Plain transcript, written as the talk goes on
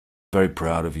very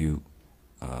proud of you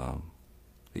that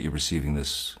you're receiving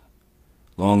this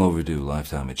long overdue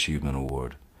Lifetime Achievement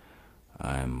Award.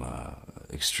 I'm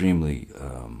extremely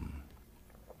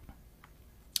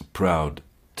proud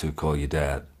to call you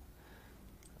Dad.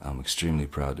 I'm extremely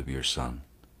proud to be your son.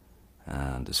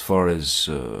 And as far as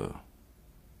other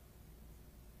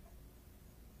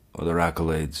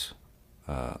accolades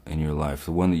in your life,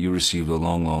 the one that you received a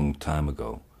long, long time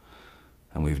ago,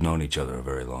 and we've known each other a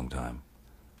very long time,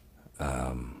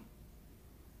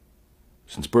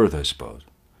 since birth, I suppose.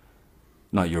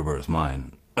 Not your birth,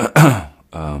 mine.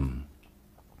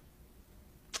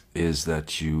 Is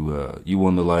that you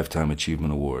won the Lifetime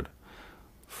Achievement Award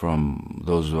from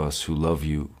those of us who love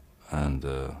you and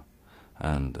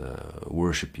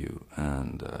worship you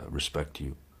and respect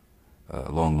you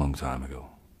a long, long time ago.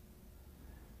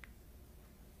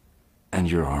 And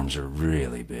your arms are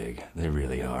really big. They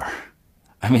really are.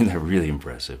 I mean, they're really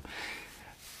impressive.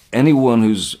 Anyone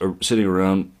who's sitting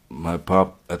around my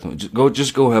pop,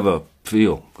 just go have a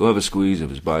feel. Go have a squeeze of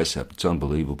his bicep. It's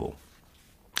unbelievable.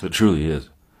 It truly is.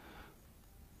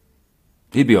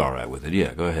 He'd be all right with it.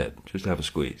 Yeah, go ahead. Just have a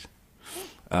squeeze.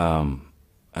 And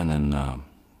then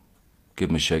give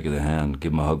him a shake of the hand.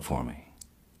 Give him a hug for me.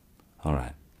 All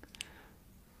right.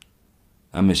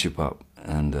 I miss you, Pop,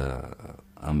 and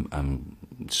I'm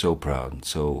so proud and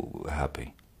so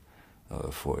happy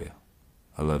for you.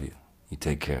 I love you. You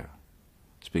take care.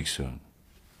 Speak soon.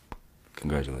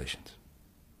 Congratulations.